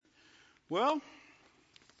Well,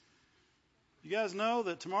 you guys know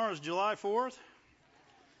that tomorrow's July 4th,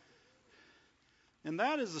 and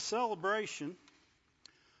that is a celebration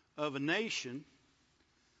of a nation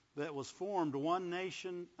that was formed one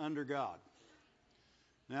nation under God.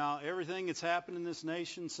 Now, everything that's happened in this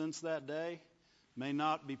nation since that day may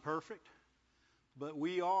not be perfect, but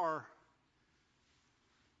we are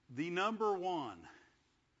the number one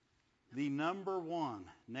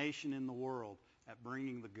nation in the world at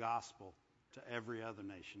bringing the gospel to every other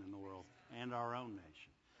nation in the world and our own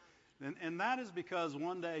nation. And that is because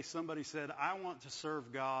one day somebody said, I want to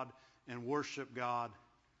serve God and worship God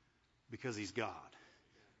because He's God.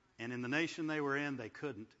 And in the nation they were in, they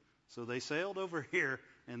couldn't. So they sailed over here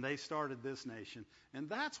and they started this nation. And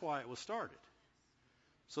that's why it was started.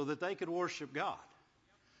 So that they could worship God.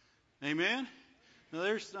 Amen? Now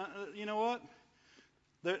there's, you know what?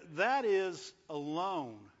 That is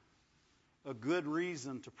alone a good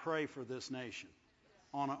reason to pray for this nation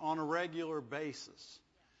on a regular basis.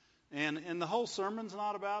 And the whole sermon's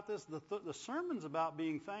not about this. The sermon's about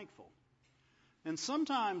being thankful. And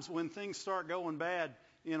sometimes when things start going bad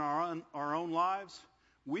in our own lives,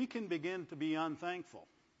 we can begin to be unthankful.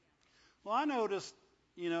 Well, I noticed,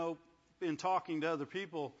 in talking to other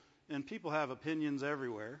people, and people have opinions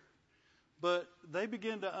everywhere, but they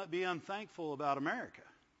begin to be unthankful about America.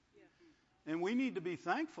 And we need to be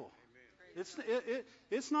thankful.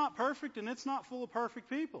 It's not perfect and it's not full of perfect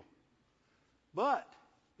people. But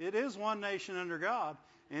it is one nation under God,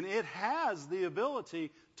 and it has the ability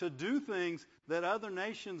to do things that other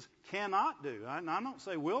nations cannot do. I don't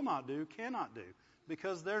say will not do, cannot do,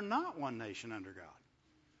 because they're not one nation under God.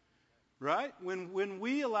 Right? When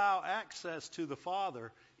we allow access to the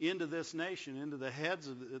Father into this nation, into the heads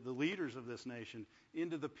of the leaders of this nation,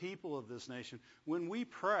 into the people of this nation, when we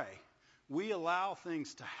pray, we allow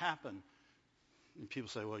things to happen. And people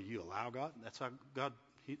say, well, you allow God? That's how God,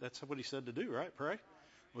 that's what He said to do, right? Pray?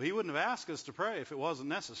 Well, He wouldn't have asked us to pray if it wasn't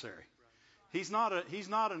necessary. He's not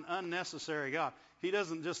an unnecessary God. He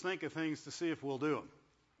doesn't just think of things to see if we'll do them.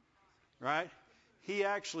 Right? He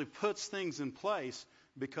actually puts things in place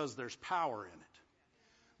because there's power in it.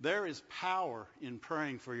 There is power in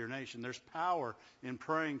praying for your nation. There's power in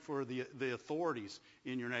praying for the authorities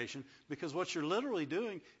in your nation, because what you're literally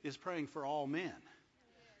doing is praying for all men.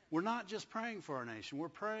 We're not just praying for our nation. We're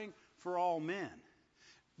praying for all men.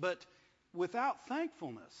 But without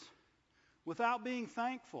thankfulness, without being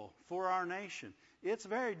thankful for our nation, it's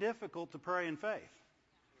very difficult to pray in faith.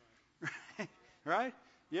 Right?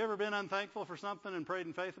 You ever been unthankful for something and prayed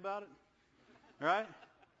in faith about it? Right?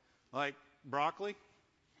 Like broccoli?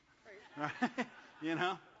 Right?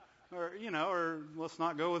 Or let's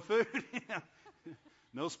not go with food.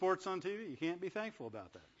 No sports on TV. You can't be thankful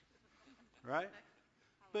about that. Right?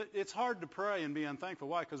 But it's hard to pray and be unthankful.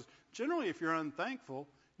 Why? Because generally if you're unthankful,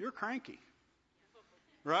 you're cranky.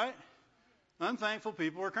 Right? Unthankful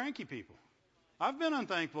people are cranky people. I've been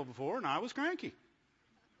unthankful before and I was cranky.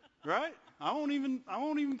 Right? I won't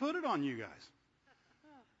even put it on you guys.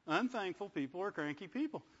 Unthankful people are cranky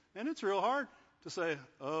people. And it's real hard to say,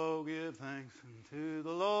 oh, give thanks unto the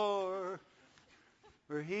Lord,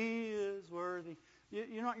 for He is worthy.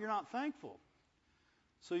 You're not thankful.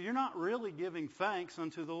 So you're not really giving thanks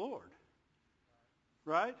unto the Lord.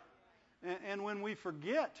 Right? And when we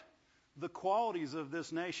forget the qualities of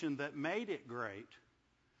this nation that made it great,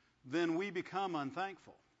 then we become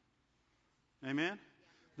unthankful. Amen?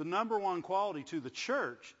 The number one quality to the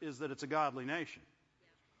church is that it's a godly nation.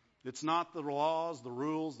 It's not the laws, the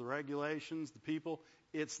rules, the regulations, the people.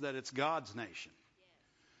 It's that it's God's nation.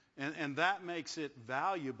 And that makes it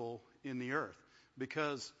valuable in the earth.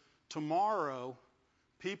 Because tomorrow,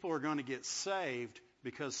 people are going to get saved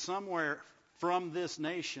because somewhere from this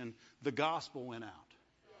nation, the gospel went out.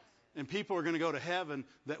 And people are going to go to heaven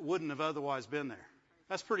that wouldn't have otherwise been there.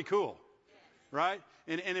 That's pretty cool. Right?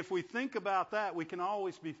 And if we think about that, we can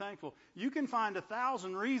always be thankful. You can find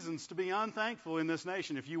 1,000 reasons to be unthankful in this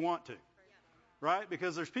nation if you want to. Right?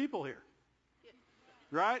 Because there's people here.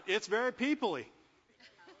 Right? It's very people-y.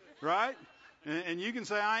 Right? And you can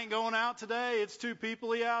say, I ain't going out today. It's too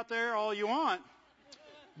people-y out there, all you want.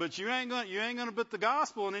 But you ain't going to put the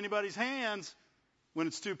gospel in anybody's hands when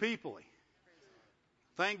it's too people-y.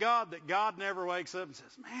 Thank God that God never wakes up and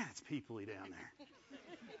says, man, it's people-y down there.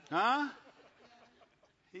 Huh?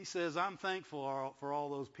 He says, I'm thankful for all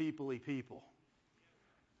those people-y people.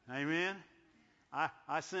 Amen?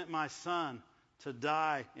 I sent my Son to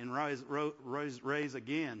die and raise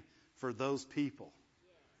again for those people.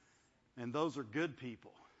 And those are good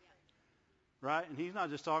people. Right? And He's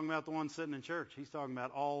not just talking about the ones sitting in church. He's talking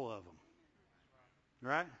about all of them.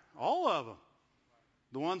 Right? All of them.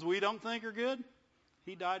 The ones we don't think are good,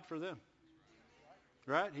 he died for them.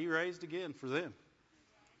 Right? He raised again for them.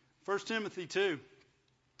 1 Timothy 2.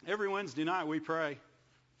 Every Wednesday night we pray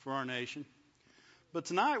for our nation. But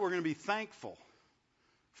tonight we're going to be thankful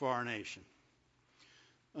for our nation.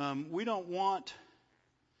 We don't want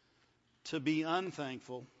to be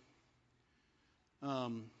unthankful.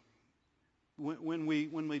 When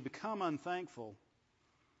we become unthankful,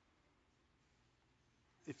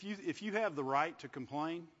 if you have the right to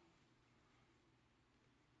complain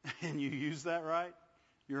and you use that right,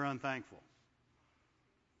 you're unthankful.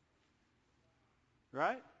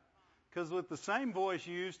 Right? Because with the same voice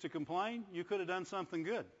you used to complain, you could have done something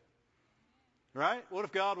good. Right? What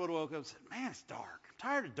if God would have woke up and said, man, it's dark. I'm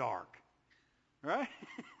tired of dark. Right?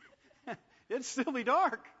 It'd still be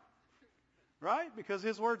dark. Right? Because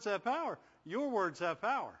his words have power. Your words have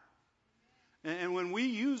power. And when we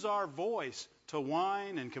use our voice to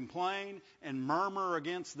whine and complain and murmur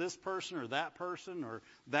against this person or that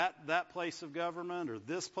place of government or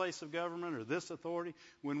this place of government or this authority,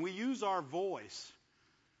 when we use our voice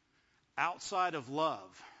outside of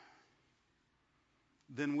love,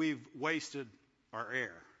 then we've wasted our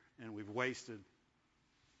air and we've wasted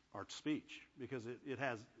our speech because it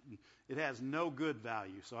has no good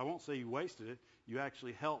value. So I won't say you wasted it. You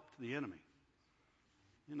actually helped the enemy.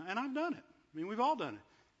 And I've done it. I mean, we've all done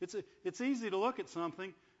it. It's easy to look at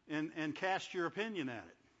something and cast your opinion at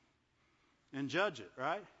it and judge it,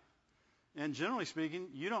 right? And generally speaking,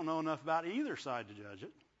 you don't know enough about either side to judge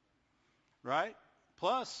it, right?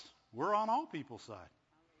 Plus, we're on all people's side.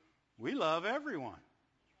 We love everyone,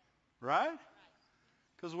 right?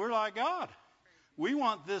 Because we're like God. We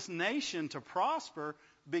want this nation to prosper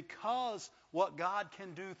because what God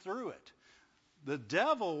can do through it. The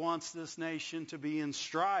devil wants this nation to be in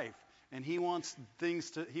strife, and he wants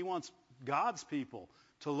God's people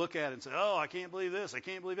to look at it and say, oh, I can't believe this, I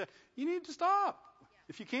can't believe that. You need to stop.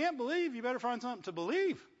 If you can't believe, you better find something to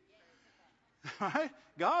believe. Right?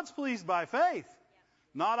 God's pleased by faith,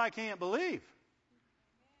 not I can't believe.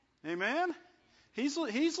 Amen? He's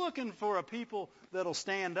looking for a people that'll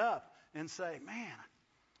stand up and say, man,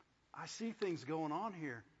 I see things going on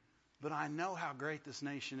here, but I know how great this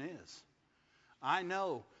nation is. I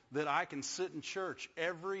know that I can sit in church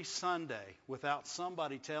every Sunday without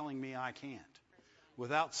somebody telling me I can't,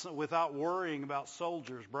 without worrying about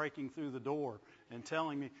soldiers breaking through the door and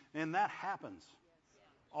telling me, and that happens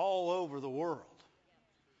all over the world.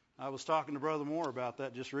 I was talking to Brother Moore about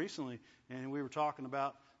that just recently, and we were talking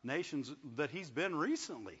about nations that he's been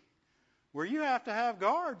recently, where you have to have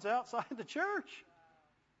guards outside the church.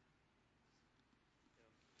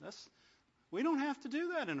 We don't have to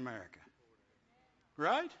do that in America.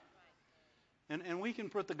 Right? And we can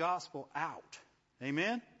put the gospel out.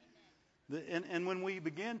 Amen? And when we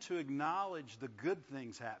begin to acknowledge the good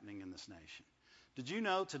things happening in this nation. Did you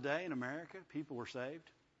know today in America people were saved?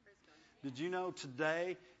 Did you know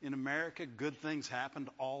today in America good things happened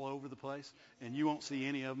all over the place and you won't see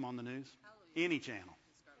any of them on the news? Any channel.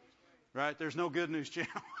 Right? There's no good news channel.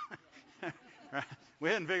 Right? We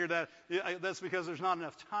hadn't figured that. That's because there's not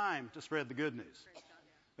enough time to spread the good news.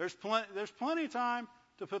 There's plenty of time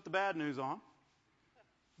to put the bad news on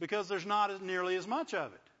because there's not nearly as much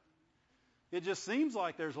of it. It just seems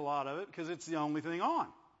like there's a lot of it because it's the only thing on.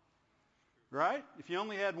 Right? If you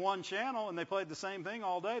only had one channel and they played the same thing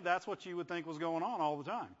all day, that's what you would think was going on all the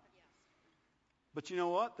time. But you know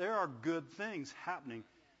what? There are good things happening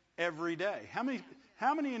every day. How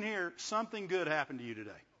many in here, something good happened to you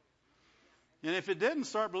today? And if it didn't,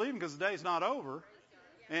 start believing because the day's not over.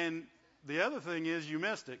 And the other thing is you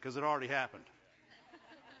missed it because it already happened.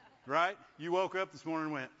 Right? You woke up this morning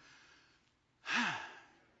and went,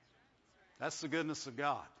 that's the goodness of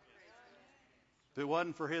God. If it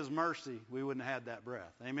wasn't for his mercy, we wouldn't have had that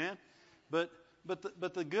breath. Amen? But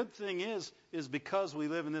the good thing is because we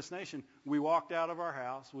live in this nation, we walked out of our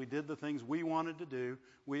house, we did the things we wanted to do,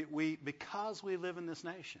 because we live in this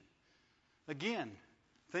nation. Again,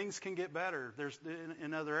 things can get better. There's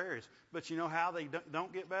in other areas, but you know how they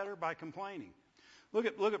don't get better? By complaining. Look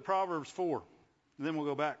at Proverbs 4, and then we'll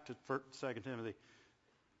go back to 2 Timothy.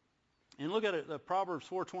 And look at it, Proverbs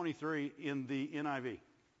 4:23 in the NIV.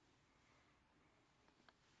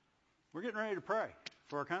 We're getting ready to pray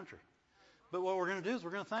for our country. But what we're going to do is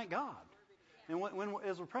we're going to thank God. And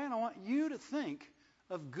as we're praying, I want you to think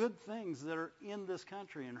of good things that are in this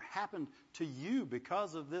country and happened to you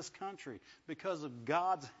because of this country, because of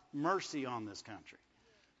God's mercy on this country.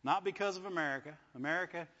 Not because of America.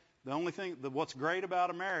 America, the only thing, what's great about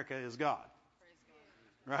America is God.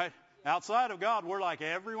 Right? Outside of God, we're like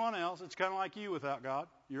everyone else. It's kind of like you without God.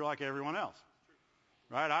 You're like everyone else.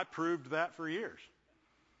 Right? I proved that for years.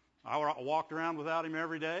 I walked around without him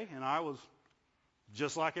every day, and I was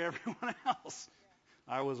just like everyone else.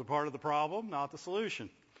 I was a part of the problem, not the solution.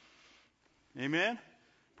 Amen?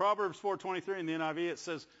 Proverbs 4:23 in the NIV, it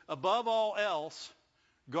says, above all else,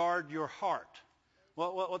 guard your heart.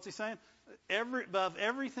 What's he saying? Above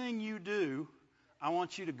everything you do, I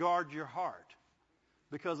want you to guard your heart.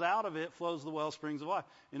 Because out of it flows the well springs of life.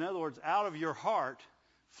 In other words, out of your heart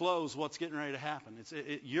flows what's getting ready to happen.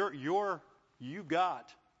 You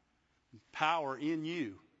got power in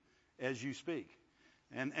you as you speak.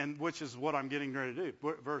 And which is what I'm getting ready to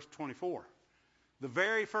do. Verse 24. The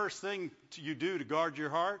very first thing you do to guard your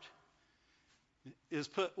heart is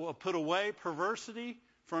put away perversity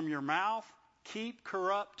from your mouth. Keep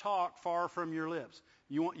corrupt talk far from your lips.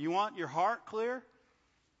 You want your heart clear?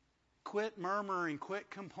 Quit murmuring, quit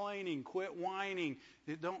complaining, quit whining.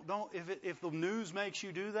 If the news makes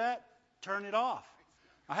you do that, turn it off.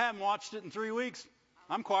 I haven't watched it in 3 weeks.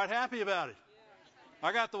 I'm quite happy about it.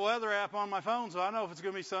 I got the weather app on my phone, so I know if it's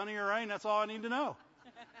going to be sunny or rain. That's all I need to know.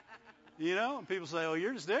 And people say, oh,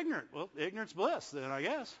 you're just ignorant. Well, ignorance bliss, then, I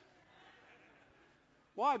guess.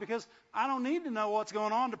 Why? Because I don't need to know what's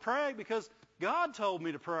going on to pray, because God told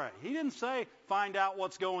me to pray. He didn't say find out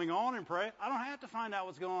what's going on and pray. I don't have to find out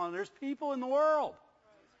what's going on. There's people in the world.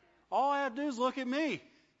 All I have to do is look at me.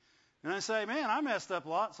 And I say, man, I messed up a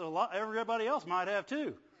lot, so everybody else might have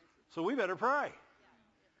too. So we better pray.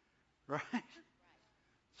 Right?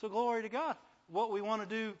 So glory to God. What we want to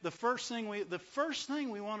do, the first thing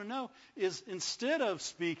we want to know is, instead of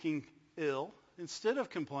speaking ill, instead of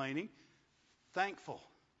complaining, thankful.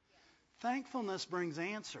 Thankfulness brings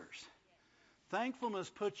answers. Thankfulness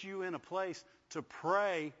puts you in a place to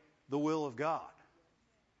pray the will of God.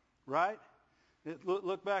 Right?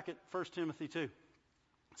 Look back at 1 Timothy 2. It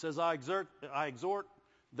says, I exhort,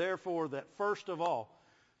 therefore, that first of all,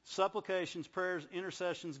 supplications, prayers,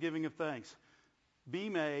 intercessions, giving of thanks, be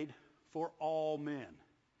made for all men.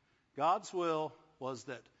 God's will was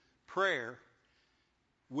that prayer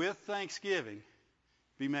with thanksgiving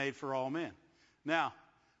be made for all men. Now,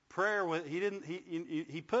 prayer,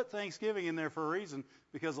 he put thanksgiving in there for a reason,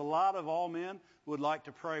 because a lot of all men would like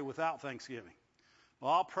to pray without thanksgiving.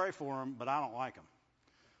 Well, I'll pray for them, but I don't like them.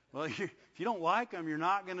 Well, if you don't like them, you're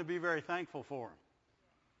not going to be very thankful for them.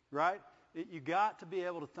 Right? You got to be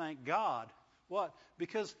able to thank God. What?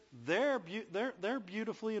 Because they're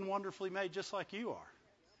beautifully and wonderfully made just like you are.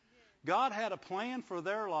 God had a plan for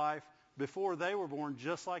their life before they were born,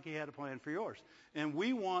 just like he had a plan for yours. And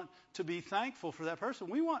we want to be thankful for that person.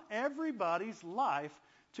 We want everybody's life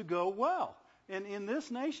to go well. And in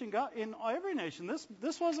this nation, God, in every nation,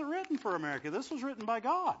 this wasn't written for America. This was written by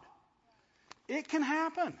God. It can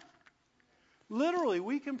happen. Literally,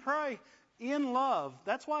 we can pray in love.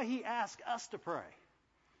 That's why he asked us to pray.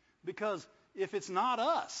 Because if it's not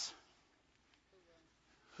us,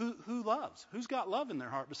 who loves? Who's got love in their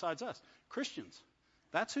heart besides us? Christians.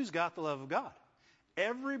 That's who's got the love of God.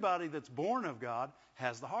 Everybody that's born of God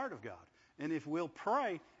has the heart of God. And if we'll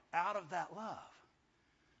pray out of that love,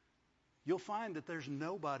 you'll find that there's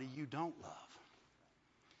nobody you don't love.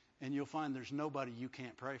 And you'll find there's nobody you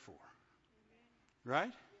can't pray for.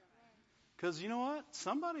 Right? Because you know what?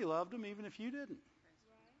 Somebody loved them even if you didn't.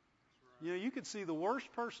 You could see the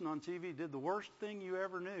worst person on TV did the worst thing you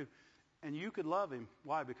ever knew, and you could love him.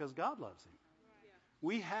 Why? Because God loves him.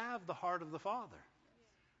 We have the heart of the Father.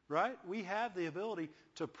 Right? We have the ability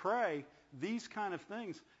to pray these kind of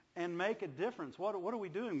things and make a difference. What are we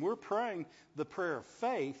doing? We're praying the prayer of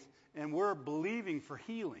faith, and we're believing for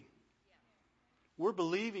healing. We're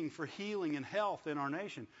believing for healing and health in our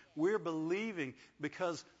nation. We're believing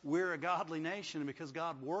because we're a godly nation and because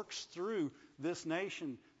God works through this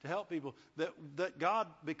nation to help people. That God,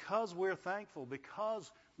 because we're thankful,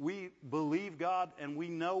 because we believe God and we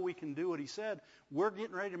know we can do what he said, we're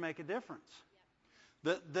getting ready to make a difference.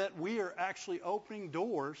 That we are actually opening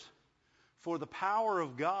doors for the power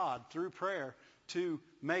of God through prayer to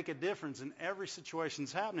make a difference in every situation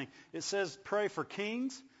that's happening. It says pray for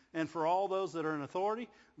kings and for all those that are in authority.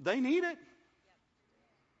 They need it.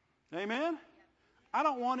 Amen? I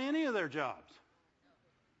don't want any of their jobs.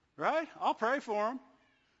 Right? I'll pray for them,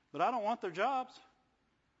 but I don't want their jobs.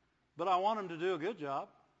 But I want them to do a good job.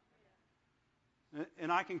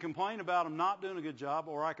 And I can complain about them not doing a good job,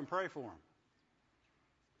 or I can pray for them.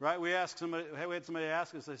 Right? We had somebody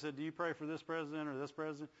ask us, they said, do you pray for this president or this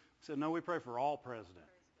president? We said, no, we pray for all presidents.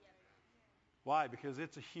 Why? Because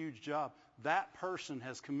it's a huge job. That person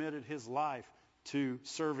has committed his life to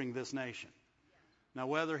serving this nation. Now,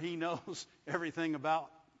 whether he knows everything about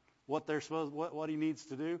what he needs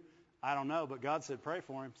to do, I don't know. But God said pray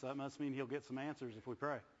for him, so that must mean he'll get some answers if we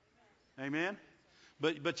pray. Amen?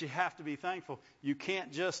 But you have to be thankful. You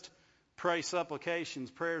can't just pray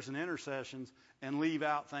supplications, prayers, and intercessions and leave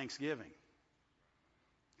out thanksgiving.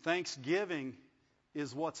 Thanksgiving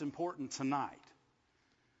is what's important tonight.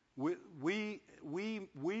 Well,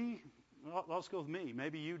 let's go with me.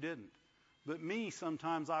 Maybe you didn't. But me,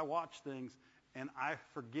 sometimes I watch things and I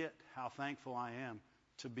forget how thankful I am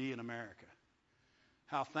to be in America.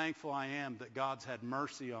 How thankful I am that God's had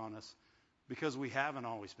mercy on us because we haven't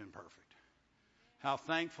always been perfect. How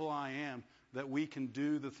thankful I am that we can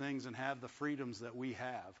do the things and have the freedoms that we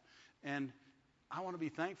have. And I want to be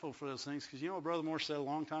thankful for those things because you know what Brother Moore said a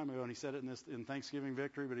long time ago, and he said it in Thanksgiving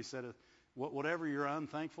Victory, but he said, whatever you're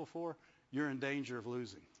unthankful for, you're in danger of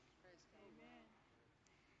losing.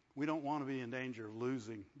 We don't want to be in danger of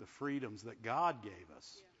losing the freedoms that God gave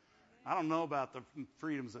us. I don't know about the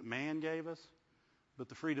freedoms that man gave us, but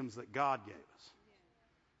the freedoms that God gave us.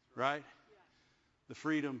 Right? The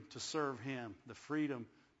freedom to serve Him, the freedom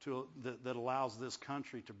that allows this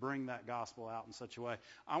country to bring that gospel out in such a way.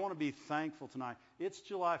 I want to be thankful tonight. It's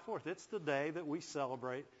July 4th. It's the day that we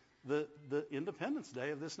celebrate the Independence Day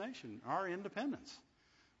of this nation, our independence.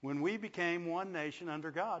 When we became one nation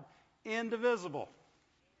under God, indivisible.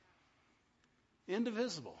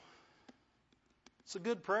 Indivisible. It's a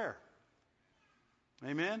good prayer.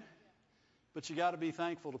 Amen? But you got to be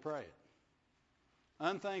thankful to pray it.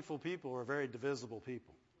 Unthankful people are very divisible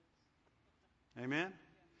people. Amen?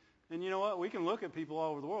 And you know what? We can look at people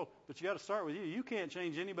all over the world, but you got to start with you. You can't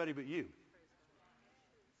change anybody but you.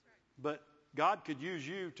 But God could use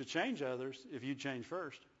you to change others if you change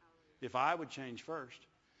first. If I would change first.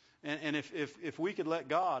 And if we could let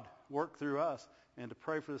God work through us and to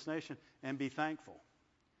pray for this nation and be thankful.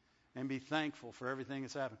 And be thankful for everything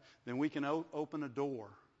that's happened. Then we can open a door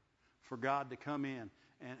for God to come in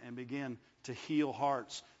and begin to heal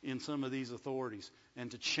hearts in some of these authorities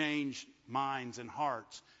and to change minds and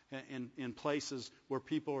hearts in places where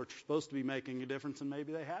people are supposed to be making a difference and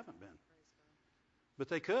maybe they haven't been. But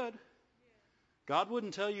they could. God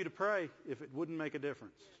wouldn't tell you to pray if it wouldn't make a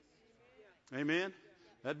difference. Amen?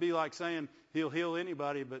 That'd be like saying He'll heal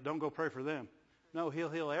anybody, but don't go pray for them. No, He'll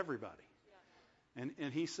heal everybody.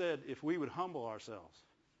 And He said if we would humble ourselves,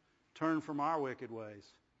 turn from our wicked ways,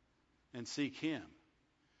 and seek Him,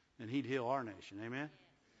 then He'd heal our nation. Amen?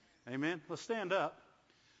 Amen? Let's stand up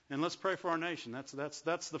and let's pray for our nation. That's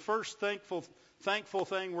the first thankful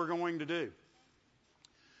thing we're going to do.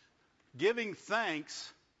 Giving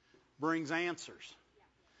thanks brings answers.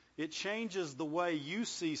 It changes the way you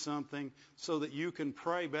see something so that you can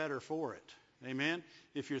pray better for it. Amen?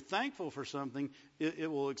 If you're thankful for something,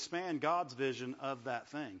 it will expand God's vision of that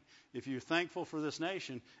thing. If you're thankful for this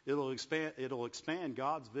nation, it'll expand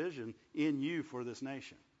God's vision in you for this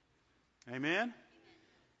nation. Amen?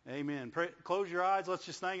 Amen. Pray, close your eyes. Let's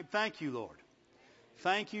just thank you, Lord.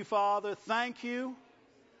 Thank you, Father. Thank you.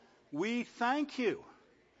 We thank you.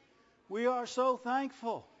 We are so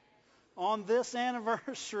thankful on this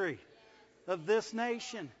anniversary of this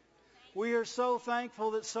nation. We are so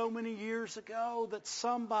thankful that so many years ago that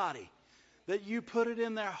somebody, that you put it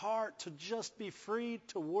in their heart to just be free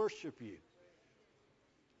to worship you.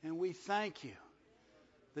 And we thank you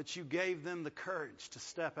that you gave them the courage to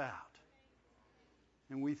step out.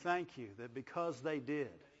 And we thank you that because they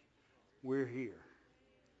did, we're here.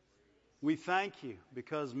 We thank you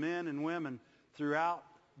because men and women throughout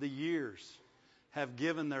the years have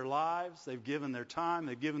given their lives, they've given their time,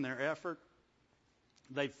 they've given their effort.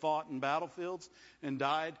 They've fought in battlefields and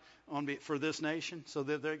died for this nation so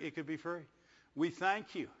that it could be free. We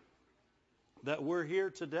thank you that we're here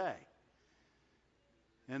today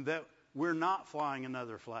and that we're not flying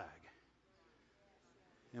another flag.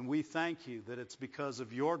 And we thank you that it's because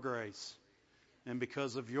of your grace and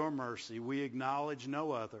because of your mercy. We acknowledge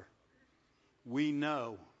no other. We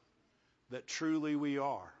know that truly we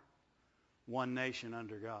are one nation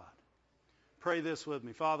under God. Pray this with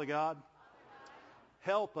me. Father God,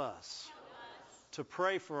 help us to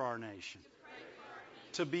pray for our nation,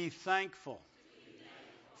 to be thankful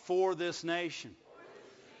for this nation,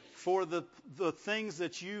 for the things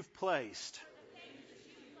that you've placed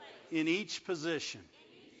in each position,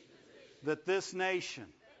 that this nation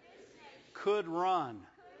could run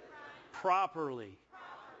properly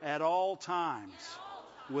at all times,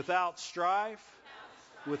 without strife,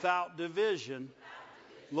 without division.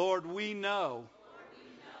 Lord, we know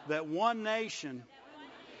that one nation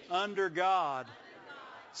under God,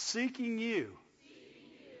 seeking you,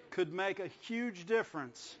 could make a huge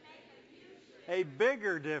difference, a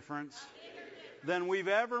bigger difference than we've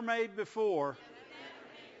ever made before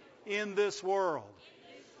in this world.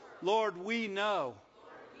 Lord, we know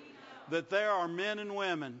that there are men and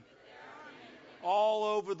women all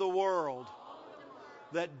over the world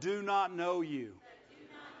that do not know you.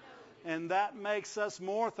 And that makes us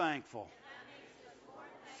more thankful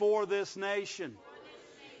for this nation,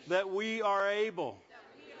 that we are able,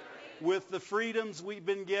 with the freedoms we've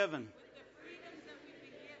been given,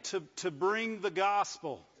 to bring the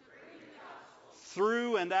gospel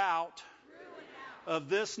through and out of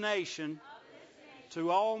this nation to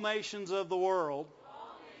all nations of the world.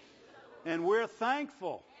 And we're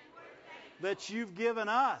thankful that you've given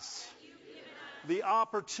us the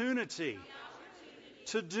opportunity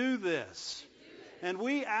to do this. And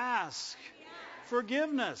we ask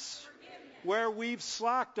forgiveness where we've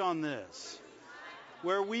slacked on this,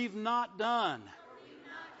 where we've not done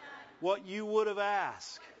what you would have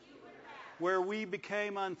asked, where we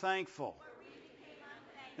became unthankful.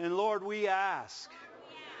 And Lord, we ask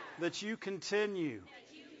that you continue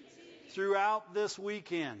throughout this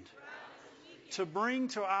weekend to bring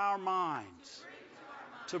to our minds,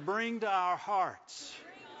 to bring to our hearts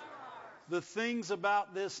the things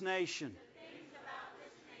about this nation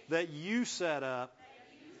that you set up,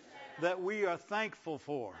 that we are thankful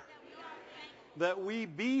for, that we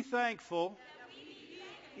be thankful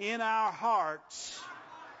in our hearts,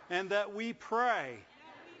 and that we pray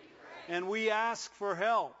and we ask for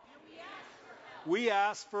help. We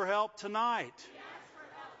ask for help tonight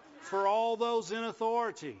for all those in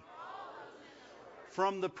authority,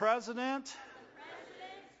 from the president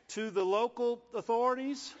to the local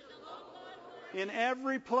authorities, in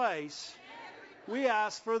every place. We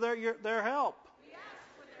ask for their help,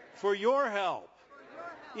 for your help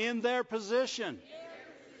in their position.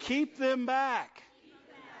 Keep them back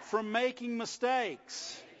from making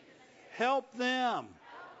mistakes. Help them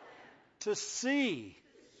to see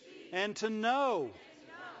and to know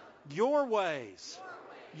your ways,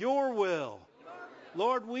 your will.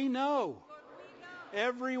 Lord, we know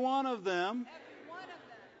every one of them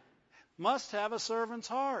must have a servant's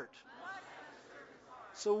heart.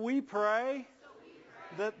 So we pray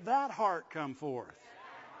that that heart come forth,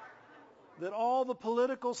 that all the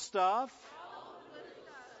political stuff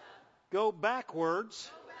go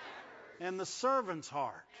backwards and the servant's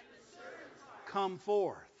heart come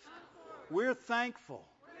forth. We're thankful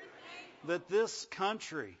that this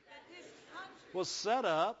country was set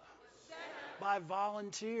up by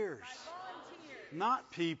volunteers,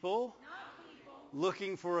 not people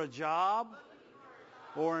looking for a job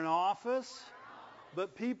or an office,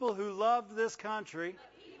 but people who loved this country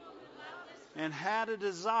and had a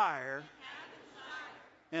desire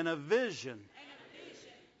and a vision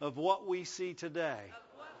of what we see today.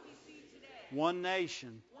 One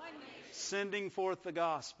nation sending forth the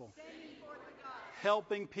gospel,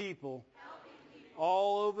 helping people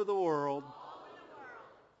all over the world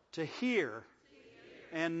to hear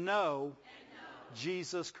and know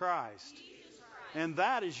Jesus Christ. And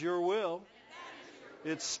that is your will.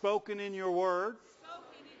 It's spoken in your word.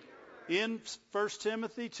 In 1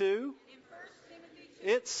 Timothy 2,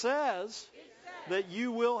 it says that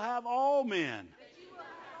you will have all men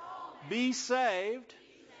be saved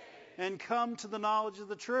and come to the knowledge of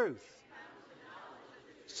the truth.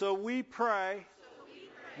 So we pray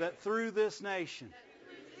that through this nation,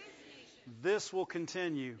 this will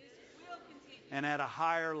continue and at a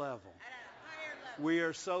higher level. We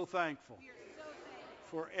are so thankful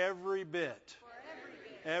for every bit,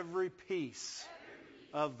 every piece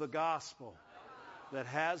of the gospel that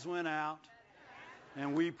has went out,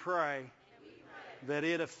 and we pray that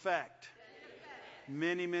it affect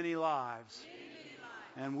many, many lives.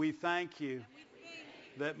 And we thank you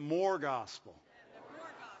that more gospel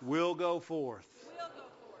will go forth.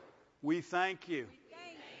 We thank you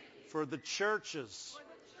for the churches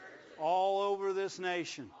all over this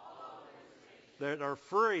nation that are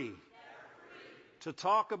free to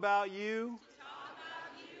talk about you,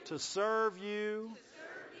 to serve you,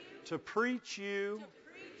 to preach you.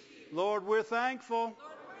 Lord, we're thankful.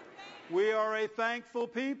 We are a thankful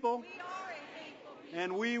people,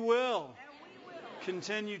 and we will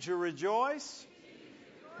continue to rejoice.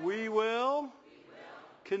 We will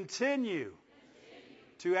continue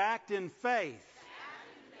to act in faith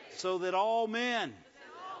so that all men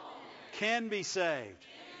can be saved.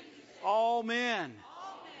 All men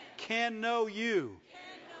can know you,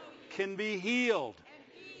 can be healed,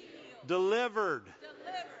 delivered,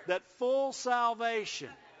 that full salvation,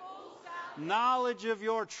 knowledge of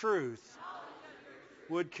your truth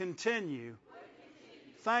would continue.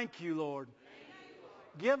 Thank you, Lord.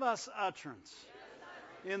 Give us utterance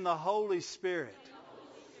in the Holy Spirit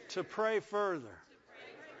to pray further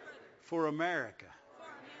for America,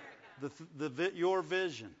 your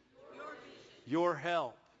vision, your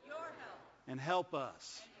help, and help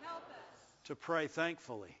us to pray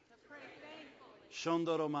thankfully.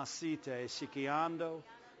 Shondoro masite sikiando,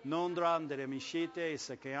 nondrandere mishite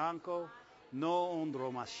sekeanko, no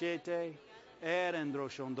ondro machete, erendro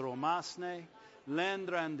shondro masne,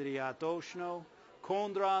 lendrandriatoshno,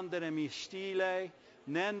 kondrandere mistile,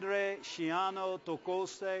 nendre shiano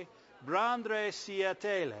tokoste, brandre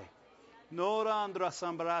siatele, norandra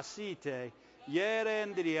sambrasite,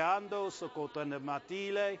 yerendriando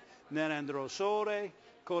socotanematile, nerendro sore,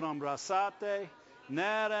 corambrasate,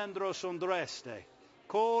 nerendro sondreste,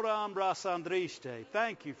 corambrasandriste.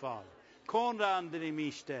 Thank you, Father.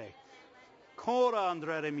 Conrandrimiste,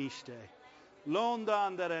 corandremiste,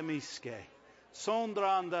 londanderemiske,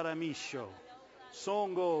 sondranderemisho,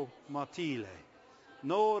 songo matile,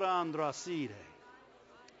 norandraside,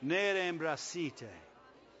 nerembrasite,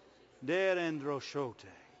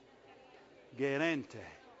 derendroshote, gerente.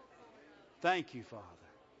 Thank you, Father.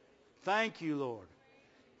 Thank you, Lord.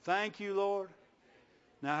 Thank you, Lord.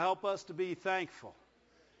 Now help us to be thankful.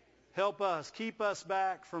 Help us, keep us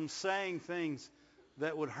back from saying things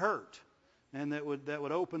that would hurt and that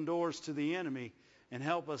would open doors to the enemy, and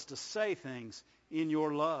help us to say things in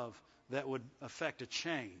your love that would affect a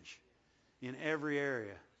change in every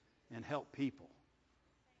area and help people.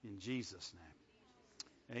 In Jesus'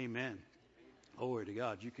 name. Amen. Glory to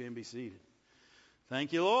God. You can be seated.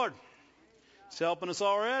 Thank you, Lord. It's helping us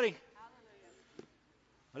already.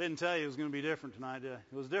 I didn't tell you it was going to be different tonight, did I?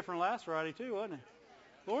 It was different last Friday too, wasn't it?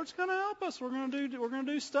 Lord's going to help us. We're going to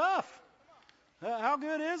do stuff. How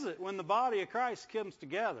good is it when the body of Christ comes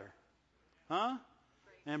together, huh?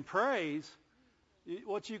 And prays.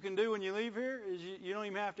 What you can do when you leave here is you don't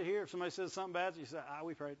even have to hear if somebody says something bad. You say,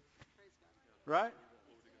 we prayed, right?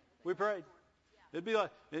 We prayed. It'd be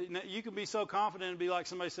like you can be so confident. It'd be like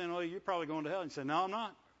somebody saying, "Well, you're probably going to hell." And you say, "No, I'm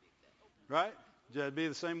not." Right? It'd be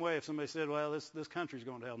the same way if somebody said, "Well, this country's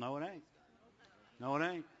going to hell." No, it ain't. No, it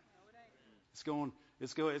ain't.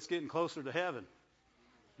 It's getting closer to heaven.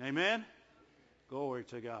 Amen. Glory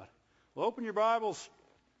to God. Well, open your Bibles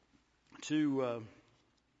to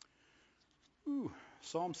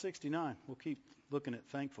Psalm 69. We'll keep looking at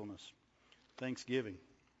thankfulness, thanksgiving.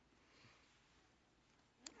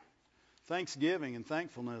 Thanksgiving and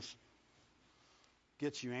thankfulness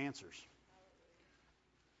gets you answers.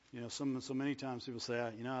 You know, so many times people say,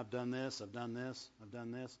 I've done this, I've done this, I've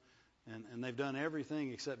done this, and they've done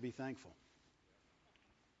everything except be thankful.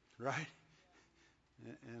 Right?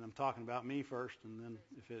 And I'm talking about me first, and then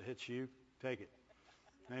if it hits you, take it.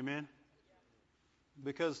 Amen?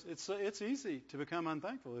 Because it's easy to become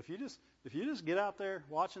unthankful. If you just get out there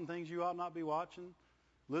watching things you ought not be watching,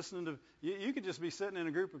 listening to, you could just be sitting in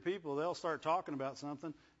a group of people, they'll start talking about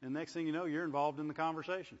something, and next thing you know, you're involved in the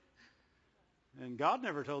conversation. And God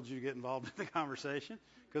never told you to get involved in the conversation,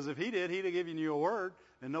 because if He did, He'd have given you a word,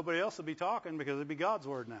 and nobody else would be talking because it'd be God's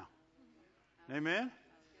word now. Amen?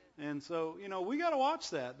 And so, we got to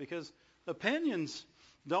watch that, because opinions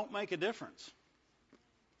don't make a difference.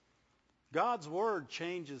 God's word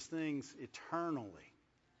changes things eternally,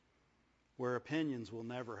 where opinions will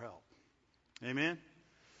never help. Amen?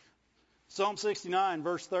 Psalm 69,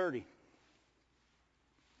 verse 30.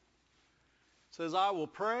 Says, I will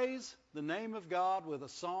praise the name of God with a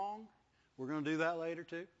song. We're going to do that later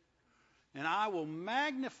too. And I will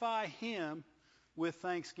magnify Him with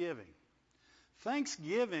thanksgiving.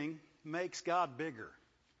 Thanksgiving makes God bigger.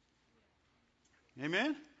 Amen?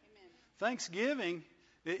 Amen. Thanksgiving,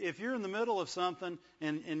 if you're in the middle of something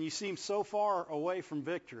and you seem so far away from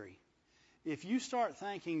victory, if you start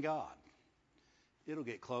thanking God, it'll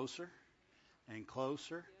get closer and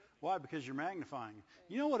closer. Why? Because you're magnifying.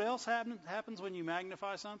 You know what else happens when you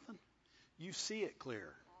magnify something? You see it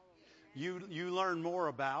clearer. You learn more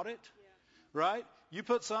about it, right? You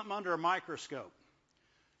put something under a microscope,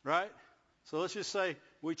 right? So let's just say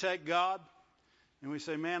we take God and we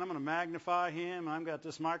say, man, I'm going to magnify Him. I've got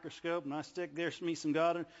this microscope and I stick me some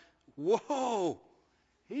God in. Whoa!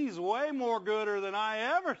 He's way more gooder than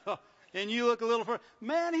I ever thought. And you look a little further.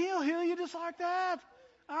 Man, He'll heal you just like that.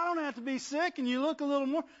 I don't have to be sick, and you look a little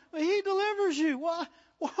more. But He delivers you. What?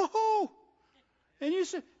 Whoa! And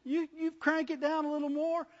you crank it down a little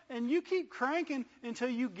more, and you keep cranking until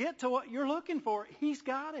you get to what you're looking for. He's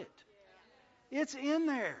got it. It's in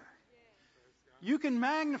there. You can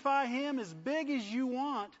magnify Him as big as you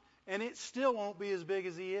want, and it still won't be as big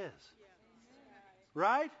as He is.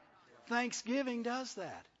 Right? Thanksgiving does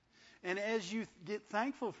that. And as you get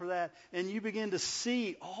thankful for that, and you begin to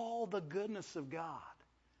see all the goodness of God,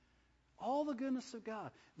 all the goodness of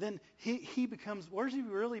God, then he becomes, where does He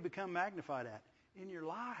really become magnified at? In your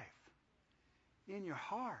life, in your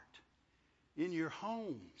heart, in your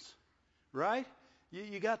homes, right?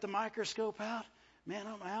 You got the microscope out. Man, I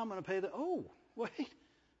don't know how I'm going to pay the... Oh, wait.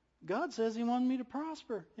 God says He wanted me to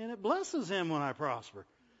prosper, and it blesses Him when I prosper.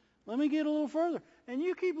 Let me get a little further. And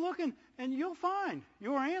you keep looking, and you'll find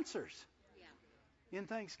your answers in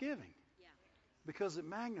thanksgiving because it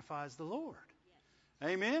magnifies the Lord.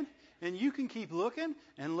 Amen? And you can keep looking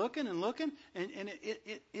and looking and looking, and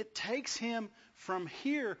it takes Him from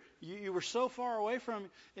here. You were so far away from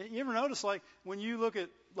Him. You ever notice, like, when you look at,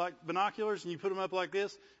 like, binoculars and you put them up like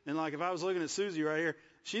this, and, like, if I was looking at Susie right here,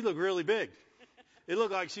 she'd look really big. It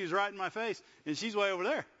looked like she was right in my face, and she's way over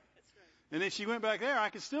there. And if she went back there, I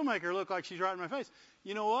could still make her look like she's right in my face.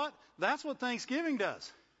 You know what? That's what Thanksgiving does.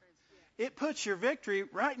 It puts your victory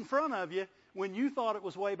right in front of you when you thought it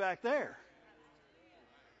was way back there.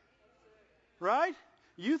 Right?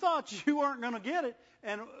 You thought you weren't going to get it,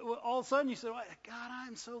 and all of a sudden you said, God,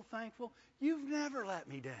 I'm so thankful. You've never let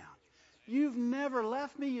me down. You've never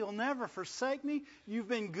left me. You'll never forsake me. You've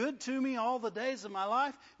been good to me all the days of my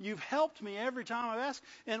life. You've helped me every time I've asked.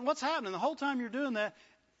 And what's happening? The whole time you're doing that,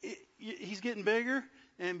 He's getting bigger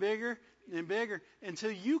and bigger and bigger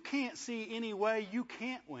until you can't see any way you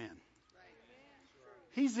can't win.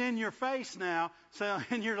 He's in your face now,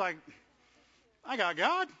 and you're like, I got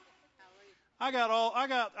God. I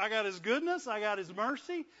got His goodness. I got His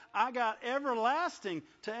mercy. I got everlasting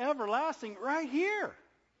to everlasting right here.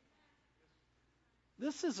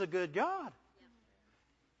 This is a good God.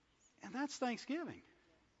 And that's thanksgiving.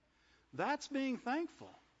 That's being thankful.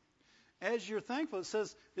 As you're thankful, it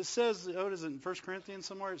says, what is it in 1 Corinthians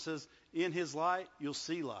somewhere? It says, in His light, you'll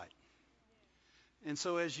see light. And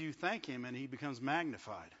so as you thank Him and He becomes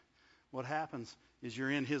magnified, what happens is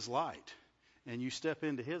you're in His light and you step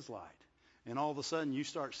into His light. And all of a sudden you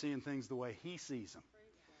start seeing things the way He sees them.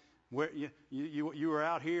 Where you were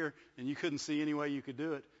out here and you couldn't see any way you could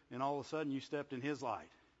do it. And all of a sudden you stepped in His light.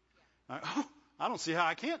 I don't see how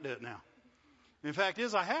I can't do it now. In fact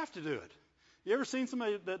is I have to do it. You ever seen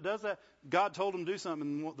somebody that does that? God told them to do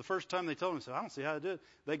something, and the first time they told them, they said, I don't see how to do it.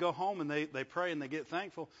 They go home and they pray and they get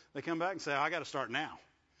thankful. They come back and say, I got to start now.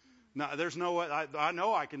 No, there's no way. I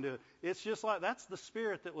know I can do it. It's just like, that's the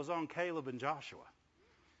spirit that was on Caleb and Joshua.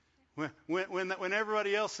 When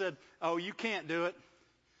everybody else said, oh, you can't do it,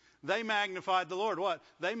 they magnified the Lord. What?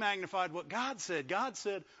 They magnified what God said. God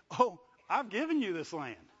said, oh, I've given you this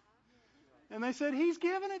land. And they said, He's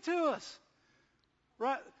given it to us.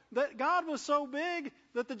 Right? That God was so big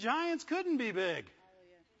that the giants couldn't be big.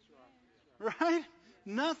 Right?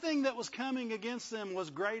 Nothing that was coming against them was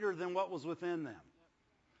greater than what was within them.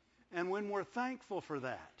 And when we're thankful for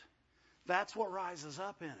that, that's what rises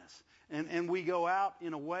up in us. And we go out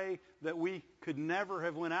in a way that we could never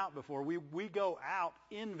have went out before. We go out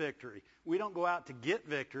in victory. We don't go out to get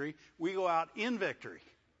victory. We go out in victory.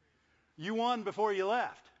 You won before you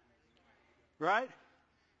left. Right?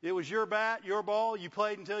 It was your bat, your ball. You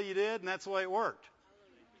played until you did, and that's the way it worked.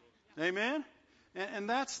 Amen? And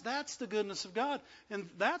that's the goodness of God. And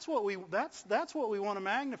that's what we want to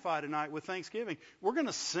magnify tonight with thanksgiving. We're going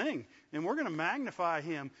to sing, and we're going to magnify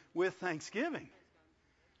Him with thanksgiving.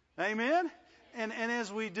 Amen? And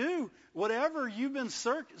as we do, whatever you've been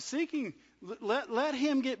seeking, let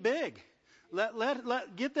Him get big.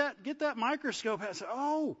 Get that microscope out and say,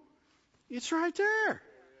 oh, it's right there.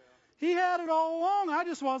 He had it all along. I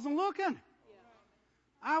just wasn't looking.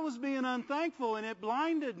 I was being unthankful, and it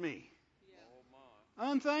blinded me.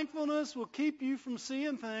 Unthankfulness will keep you from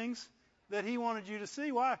seeing things that He wanted you to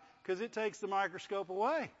see. Why? Because it takes the microscope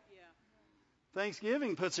away.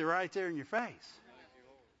 Thanksgiving puts it right there in your face.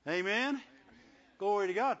 Amen? Glory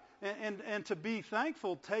to God. And to be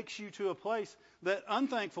thankful takes you to a place that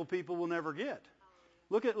unthankful people will never get.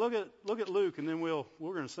 Look at Luke, and then we're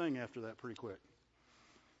going to sing after that pretty quick.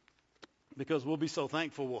 Because we'll be so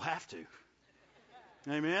thankful we'll have to.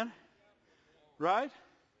 Amen? Right?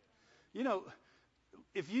 You know,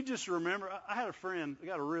 if you just remember, I had a friend, I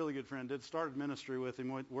got a really good friend, started ministry with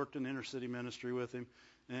him, worked in inner city ministry with him.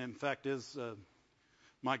 And in fact,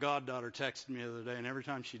 my goddaughter texted me the other day, and every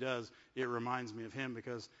time she does, it reminds me of him,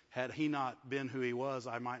 because had he not been who he was,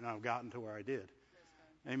 I might not have gotten to where I did.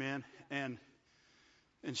 Amen? And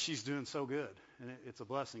she's doing so good, and it's a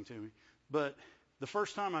blessing to me. But the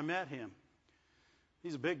first time I met him,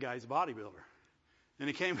 he's a big guy, he's a bodybuilder. And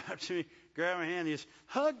he came up to me, grabbed my hand, he just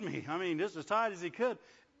hugged me. I mean, just as tight as he could.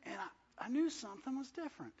 And I knew something was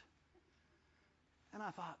different. And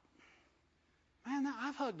I thought, man,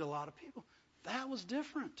 I've hugged a lot of people. That was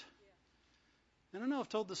different. And I know I've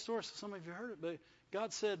told this story, so some of you heard it, but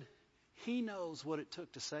God said He knows what it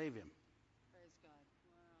took to save him. Praise God.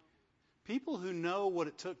 Wow. People who know what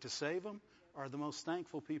it took to save him are the most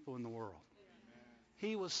thankful people in the world.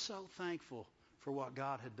 He was so thankful for what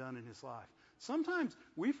God had done in his life. Sometimes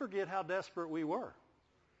we forget how desperate we were,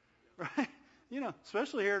 right?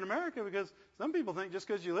 Especially here in America, because some people think just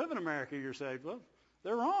because you live in America you're saved. Well,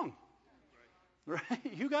 they're wrong, right?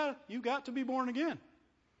 You got to be born again.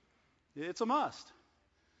 It's a must.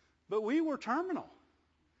 But we were terminal.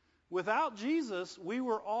 Without Jesus, we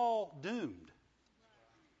were all doomed.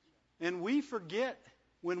 And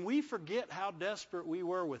when we forget how desperate we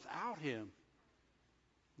were without him,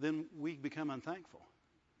 then we become unthankful.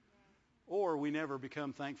 Or we never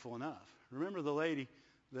become thankful enough. Remember the lady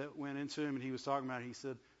that went into him and he was talking about, he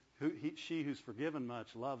said, she who's forgiven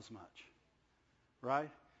much loves much. Right?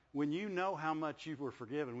 When you know how much you were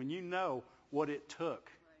forgiven, when you know what it took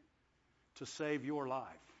to save your life.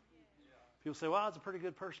 People say, well, I was a pretty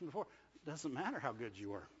good person before. It doesn't matter how good you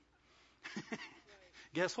were.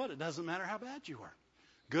 Guess what? It doesn't matter how bad you were.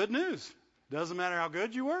 Good news. Doesn't matter how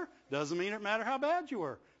good you were. Doesn't mean it matter how bad you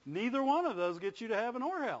were. Neither one of those gets you to heaven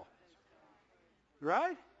or hell.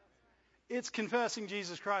 Right? It's confessing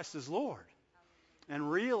Jesus Christ as Lord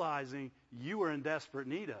and realizing you were in desperate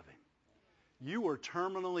need of him. You were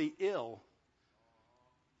terminally ill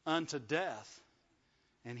unto death,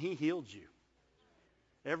 and he healed you.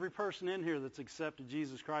 Every person in here that's accepted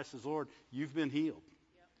Jesus Christ as Lord, you've been healed.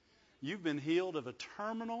 You've been healed of a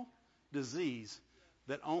terminal disease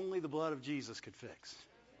that only the blood of Jesus could fix.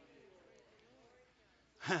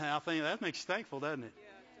 I think that makes you thankful, doesn't it?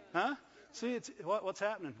 Huh? See, it's what's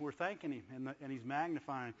happening. We're thanking him, and he's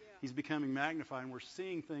magnifying. He's becoming magnified, and we're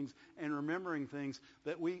seeing things and remembering things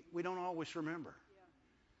that we don't always remember.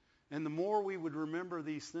 And the more we would remember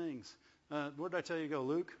these things, where did I tell you to go,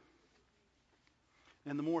 Luke?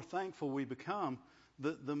 And the more thankful we become,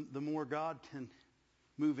 the more God can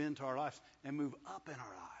move into our lives and move up in our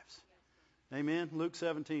lives. Amen? Luke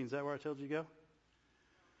 17, is that where I told you to go?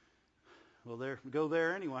 Well, go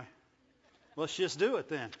there anyway. Let's just do it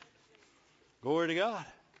then. Glory to God.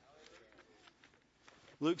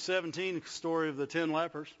 Luke 17, story of the 10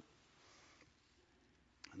 lepers.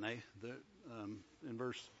 And in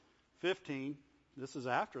verse 15, this is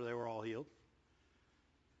after they were all healed.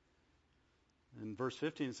 In verse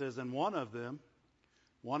 15 it says, and one of them,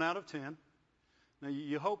 1 out of 10. Now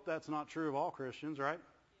you hope that's not true of all Christians, right?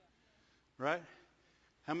 Right?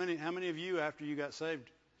 How many of you, after you got saved,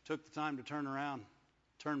 took the time to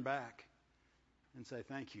turn back, and say,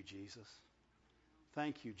 thank you, Jesus.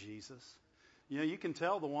 Thank you, Jesus. You can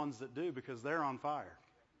tell the ones that do because they're on fire.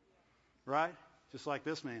 Right? Just like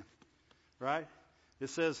this man. Right? It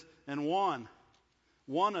says, and one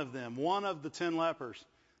of them, one of the 10 lepers,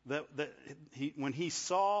 when he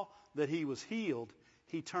saw that he was healed,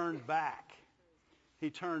 he turned back. He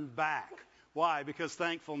turned back. Why? Because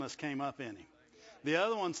thankfulness came up in him. The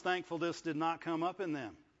other ones' thankfulness did not come up in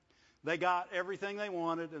them. They got everything they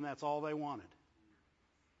wanted, and that's all they wanted.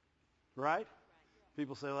 Right?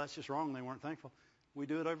 People say, well, that's just wrong. They weren't thankful. We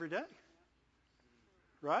do it every day.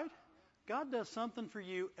 Right? God does something for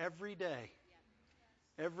you every day.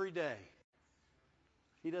 Every day.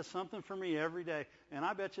 He does something for me every day. And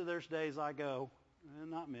I bet you there's days I go, and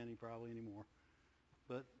not many probably anymore,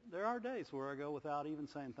 but there are days where I go without even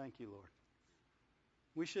saying thank you, Lord.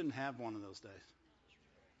 We shouldn't have one of those days.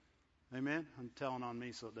 Amen? I'm telling on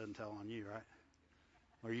me so it doesn't tell on you, right?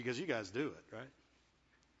 Or because you guys do it, right?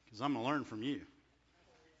 Because I'm going to learn from you.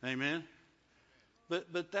 Amen?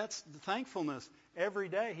 But that's the thankfulness. Every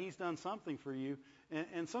day he's done something for you.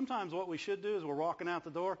 And sometimes what we should do is we're walking out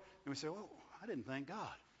the door and we say, well, I didn't thank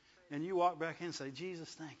God. And you walk back in and say, Jesus,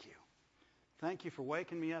 thank you. Thank you for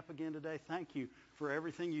waking me up again today. Thank you for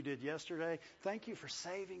everything you did yesterday. Thank you for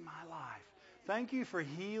saving my life. Thank you for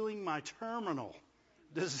healing my terminal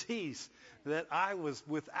disease that I was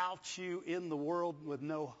without you in the world with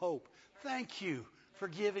no hope. Thank you for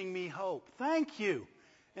giving me hope. Thank you.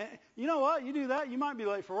 And you know what? You do that, you might be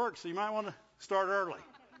late for work, so you might want to start early.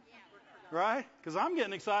 Right? Because I'm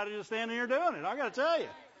getting excited just standing here doing it. I got to tell you.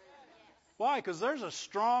 Why? Because there's a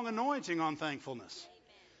strong anointing on thankfulness.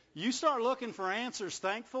 You start looking for answers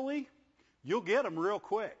thankfully, you'll get them real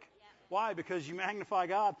quick. Why? Because you magnify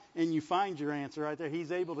God and you find your answer right there.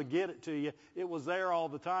 He's able to get it to you. It was there all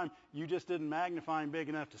the time. You just didn't magnify him big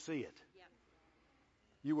enough to see it.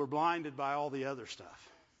 You were blinded by all the other stuff.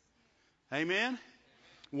 Amen?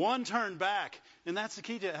 One turned back. And that's the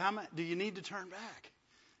key to it. How much do you need to turn back?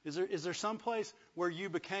 Is there some place where you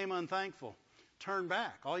became unthankful? Turn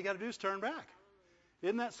back. All you got to do is turn back.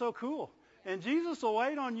 Isn't that so cool? And Jesus will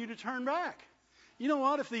wait on you to turn back. You know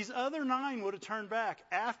what? If these other 9 would have turned back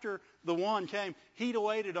after the one came, he'd have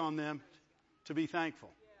waited on them to be thankful.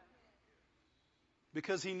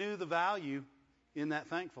 Because he knew the value in that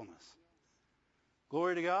thankfulness.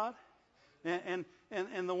 Glory to God.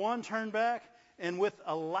 And the one turned back, and with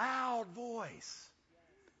a loud voice.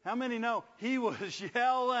 How many know he was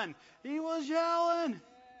yelling? He was yelling.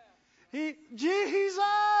 Jesus!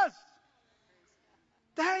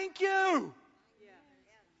 Thank you!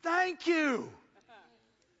 Thank you!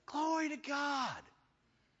 Glory to God.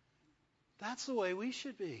 That's the way we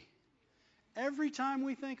should be. Every time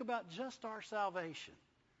we think about just our salvation,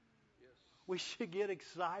 we should get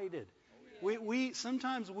excited.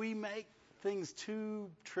 Sometimes we make things too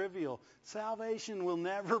trivial. Salvation will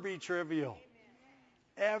never be trivial.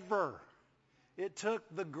 Ever. It took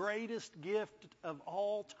the greatest gift of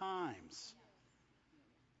all times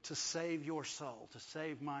to save your soul, to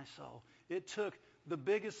save my soul. It took the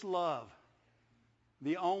biggest love,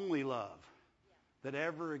 the only love that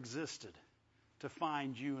ever existed to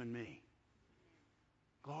find you and me.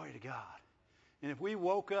 Glory to God. And if we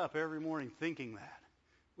woke up every morning thinking that,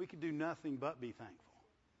 we could do nothing but be thankful.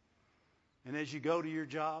 And as you go to your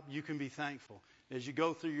job, you can be thankful. As you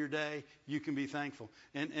go through your day, you can be thankful.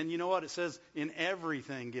 And you know what? It says, in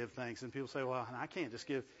everything give thanks. And people say, well, I can't just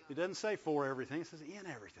give. It doesn't say for everything. It says in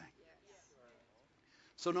everything.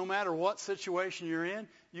 So no matter what situation you're in,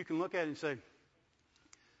 you can look at it and say,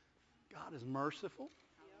 God is merciful.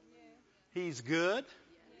 He's good.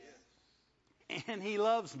 And He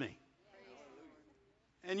loves me.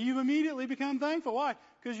 And you immediately become thankful. Why?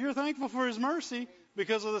 Because you're thankful for His mercy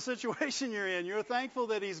because of the situation you're in. You're thankful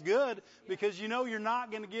that He's good because you know you're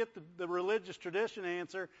not going to get the religious tradition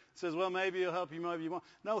answer that says, well, maybe He'll help you, maybe you won't.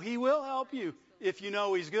 No, He will help you if you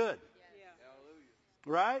know He's good.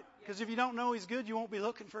 Right? Because if you don't know He's good, you won't be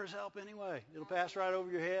looking for His help anyway. It'll pass right over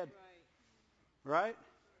your head. Right?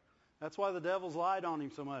 That's why the devil's lied on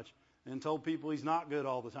Him so much and told people He's not good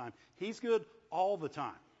all the time. He's good all the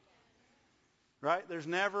time. Right? There's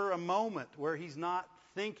never a moment where He's not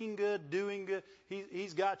thinking good, doing good.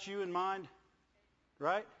 He's got you in mind.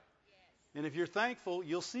 Right? And if you're thankful,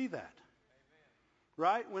 you'll see that.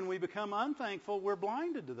 Right? When we become unthankful, we're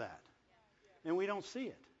blinded to that. And we don't see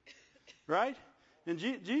it. Right? And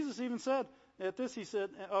Jesus even said at this, He said,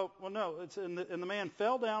 and the man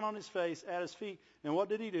fell down on his face at His feet. And what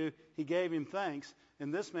did He do? He gave Him thanks.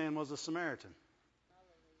 And this man was a Samaritan.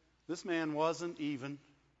 This man wasn't even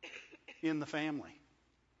in the family.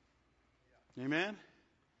 Amen?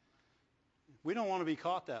 We don't want to be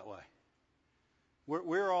caught that way.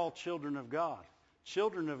 We're all children of God.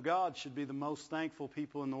 Children of God should be the most thankful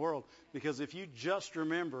people in the world, because if you just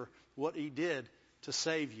remember what He did to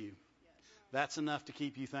save you, that's enough to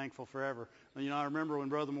keep you thankful forever. And, I remember when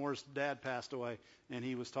Brother Moore's dad passed away, and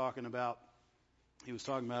he was talking about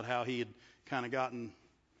how he had kind of gotten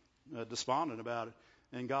despondent about it.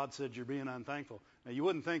 And God said, you're being unthankful. Now, you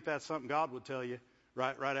wouldn't think that's something God would tell you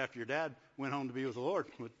right after your dad went home to be with the Lord.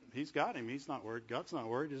 But He's got him. He's not worried. God's not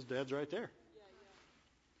worried. His dad's right there.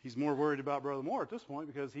 He's more worried about Brother Moore at this point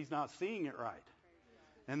because he's not seeing it right.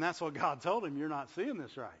 And that's what God told him. You're not seeing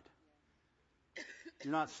this right.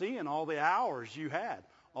 You're not seeing all the hours you had,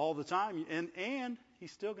 all the time. And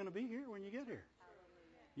He's still going to be here when you get here.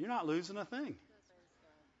 You're not losing a thing.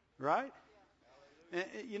 Right?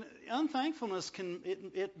 Unthankfulness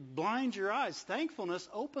it blinds your eyes. Thankfulness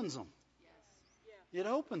opens them. It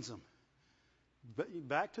opens them. But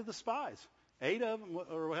back to the spies. 8 of them,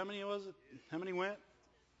 or how many was it? How many went?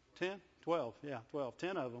 10? 12. Yeah, 12.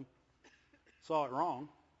 10 of them saw it wrong.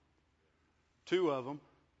 2 of them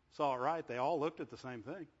saw it right. They all looked at the same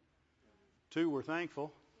thing. 2 were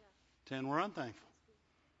thankful. 10 were unthankful.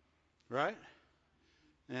 Right?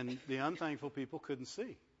 And the unthankful people couldn't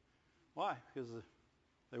see. Why? Because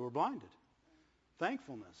they were blinded.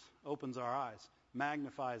 Thankfulness opens our eyes,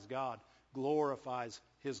 magnifies God, glorifies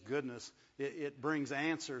His goodness. It brings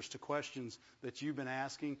answers to questions that you've been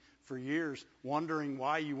asking for years, wondering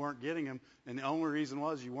why you weren't getting them. And the only reason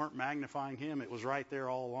was you weren't magnifying Him. It was right there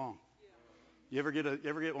all along. You ever get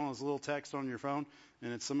one of those little texts on your phone,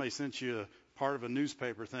 and it's somebody sent you a part of a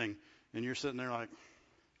newspaper thing, and you're sitting there like,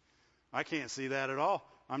 I can't see that at all.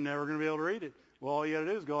 I'm never going to be able to read it. Well, all you got to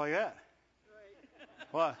do is go like that.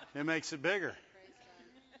 What? It makes it bigger.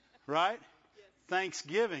 Right?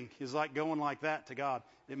 Thanksgiving is like going like that to God.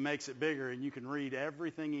 It makes it bigger, and you can read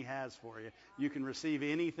everything He has for you. You can receive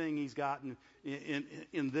anything He's gotten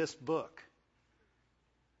in this book.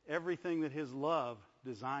 Everything that His love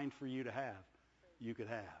designed for you to have, you could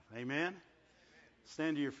have. Amen?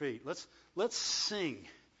 Stand to your feet. Let's sing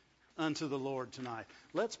unto the Lord tonight.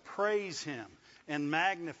 Let's praise Him and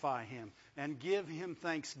magnify Him and give Him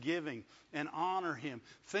thanksgiving and honor Him.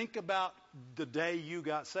 Think about the day you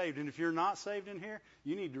got saved. And if you're not saved in here,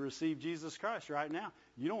 you need to receive Jesus Christ right now.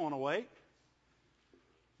 You don't want to wait.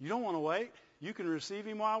 You don't want to wait. You can receive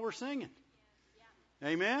Him while we're singing.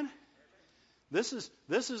 Amen? This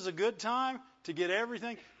is a good time to get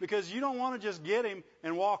everything, because you don't want to just get him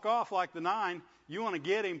and walk off like the 9. You want to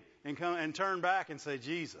get him and come and turn back and say,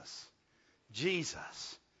 Jesus,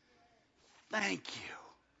 Jesus, thank you.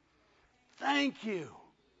 Thank you.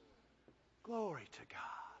 Glory to God.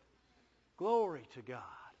 Glory to God.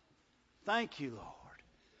 Thank you, Lord.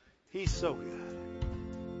 He's so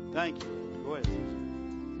good. Thank you. Go ahead, Susan.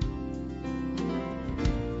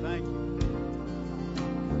 Thank you.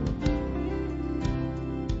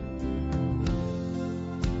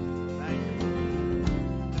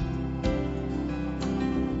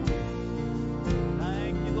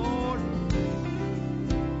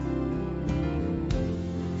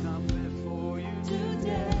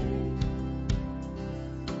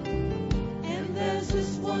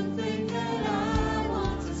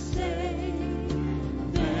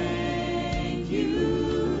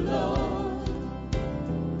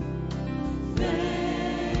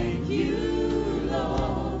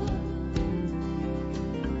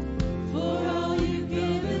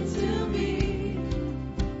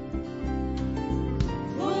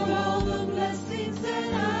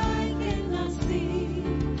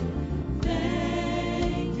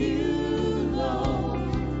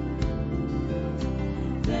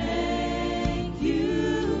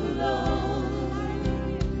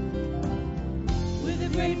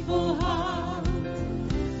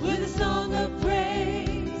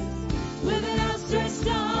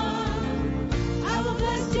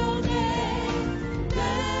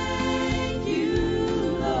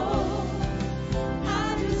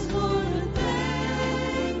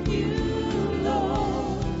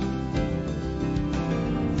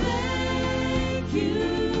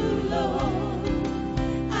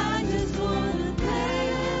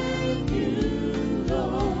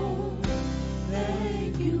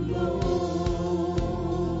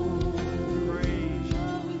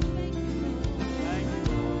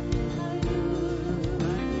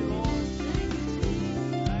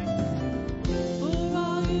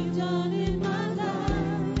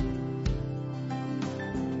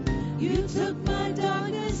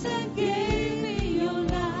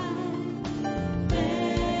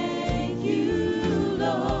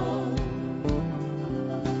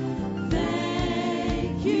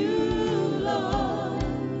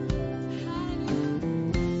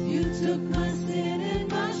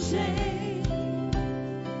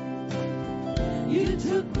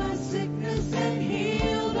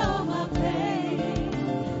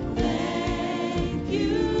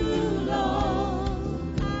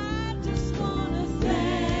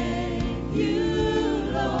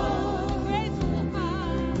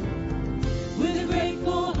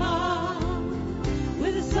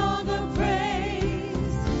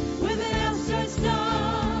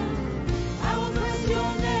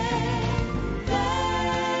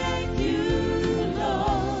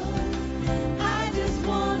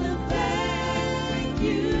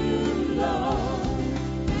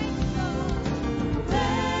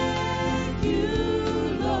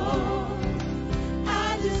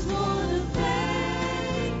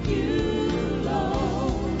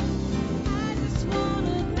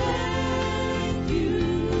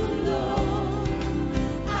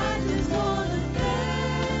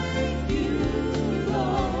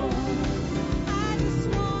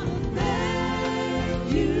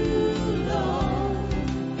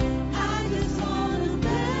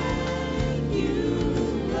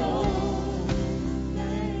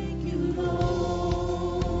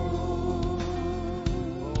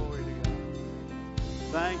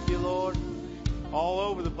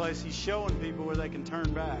 He's showing people where they can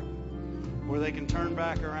turn back, where they can turn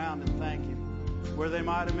back around and thank Him, where they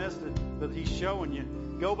might have missed it, but He's showing you,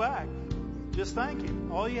 go back. Just thank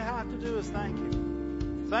Him. All you have to do is thank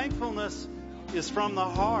Him. Thankfulness is from the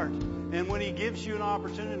heart, and when He gives you an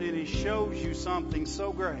opportunity and He shows you something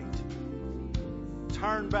so great,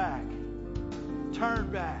 turn back.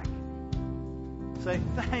 Turn back. Say,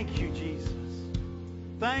 thank you, Jesus.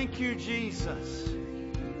 Thank you, Jesus.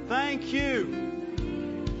 Thank you.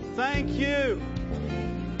 Thank you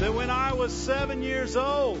that when I was 7 years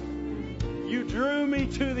old, you drew me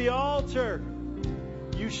to the altar.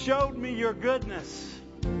 You showed me your goodness.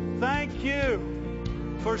 Thank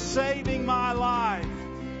you for saving my life.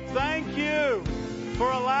 Thank you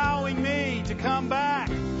for allowing me to come back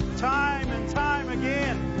time and time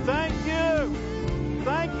again. Thank you.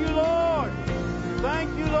 Thank you, Lord.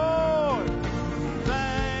 Thank you, Lord.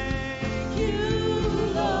 Thank you,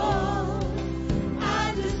 Lord.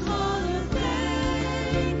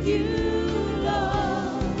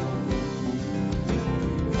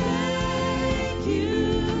 Thank you,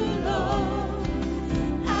 Lord.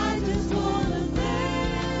 I just want to thank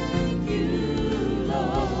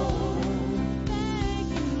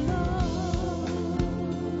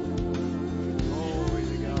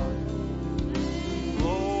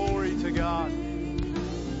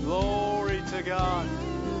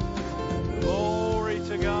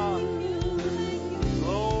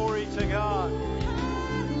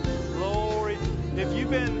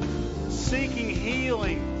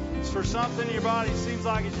healing. It's for something in your body. It seems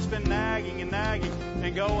like it's just been nagging and nagging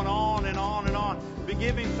and going on and on and on. Be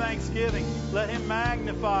giving thanksgiving. Let Him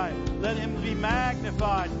magnify it. Let Him be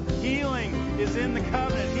magnified. Healing is in the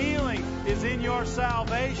covenant. Healing is in your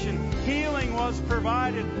salvation. Healing was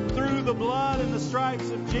provided through the blood and the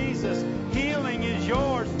stripes of Jesus. Healing is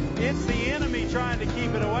yours. It's the enemy trying to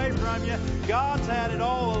keep it away from you. God's had it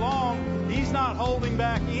all along. He's not holding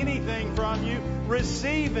back anything from you.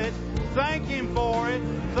 Receive it. Thank Him for it.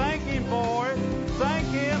 Thank Him for it. Thank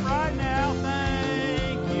Him right now.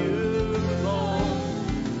 Thank you, Lord.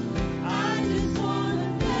 I just want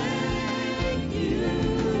to thank you,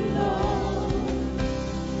 Lord.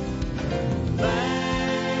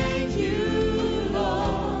 Thank you,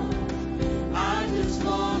 Lord. I just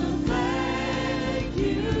want to thank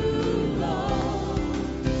you, Lord.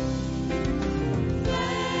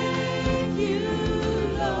 Thank you,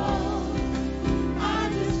 Lord. I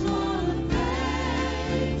just want to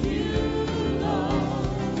thank you, Lord.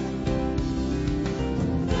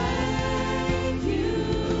 Thank you,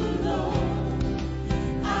 Lord.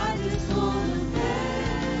 I just want to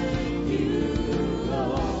thank you,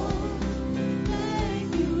 Lord.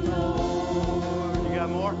 Thank you, Lord. You got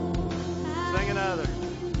more? Sing another.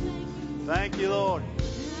 Thank you, Lord.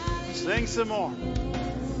 Sing some more.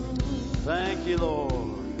 Thank you, Lord.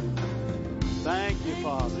 Thank you,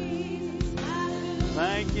 Father.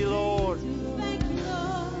 Thank you, Lord. Thank you,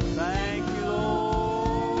 Lord. Thank you,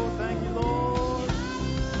 Lord. Thank you, Lord.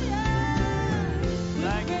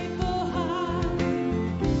 Thank you. Grateful heart,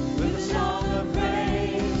 With a song of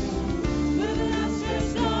praise. with an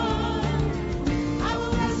outstretched arm, I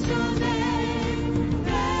will bless your name.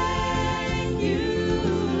 Thank you,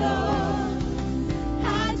 Lord.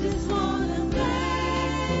 I just want to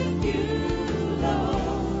thank you,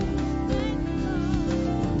 Lord.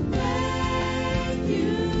 Thank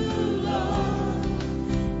you, Lord.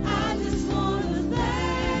 I just want to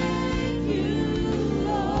thank you,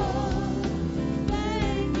 Lord.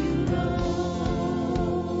 Thank you, Lord.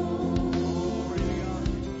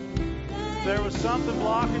 If there was something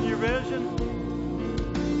blocking your vision,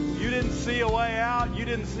 you didn't see a way out, you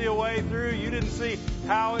didn't see a way through, you didn't see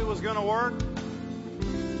how it was going to work,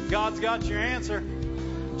 God's got your answer.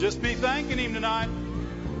 Just be thanking Him tonight.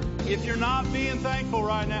 If you're not being thankful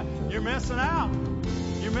right now, you're missing out.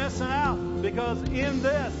 You're missing out because in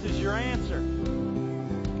this is your answer.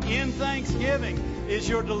 In thanksgiving is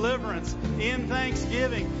your deliverance. In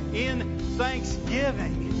thanksgiving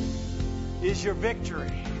is your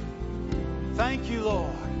victory. Thank you,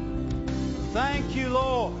 Lord. Thank you,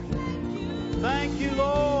 Lord. Thank you,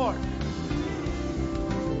 Lord.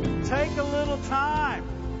 Take a little time.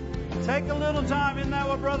 Take a little time. Isn't that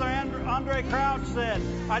what Brother Andre Crouch said?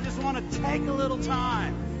 I just want to take a little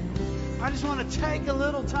time. I just want to take a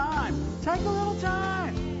little time. Take a little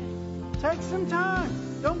time. Take some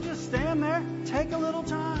time. Don't just stand there. Take a little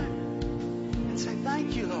time. And say,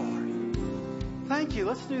 thank you, Lord. Thank you.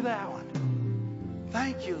 Let's do that one.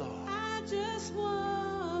 Thank you, Lord. I just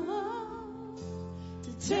want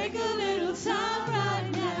to take a little time right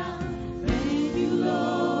now. Thank you,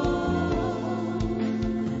 Lord.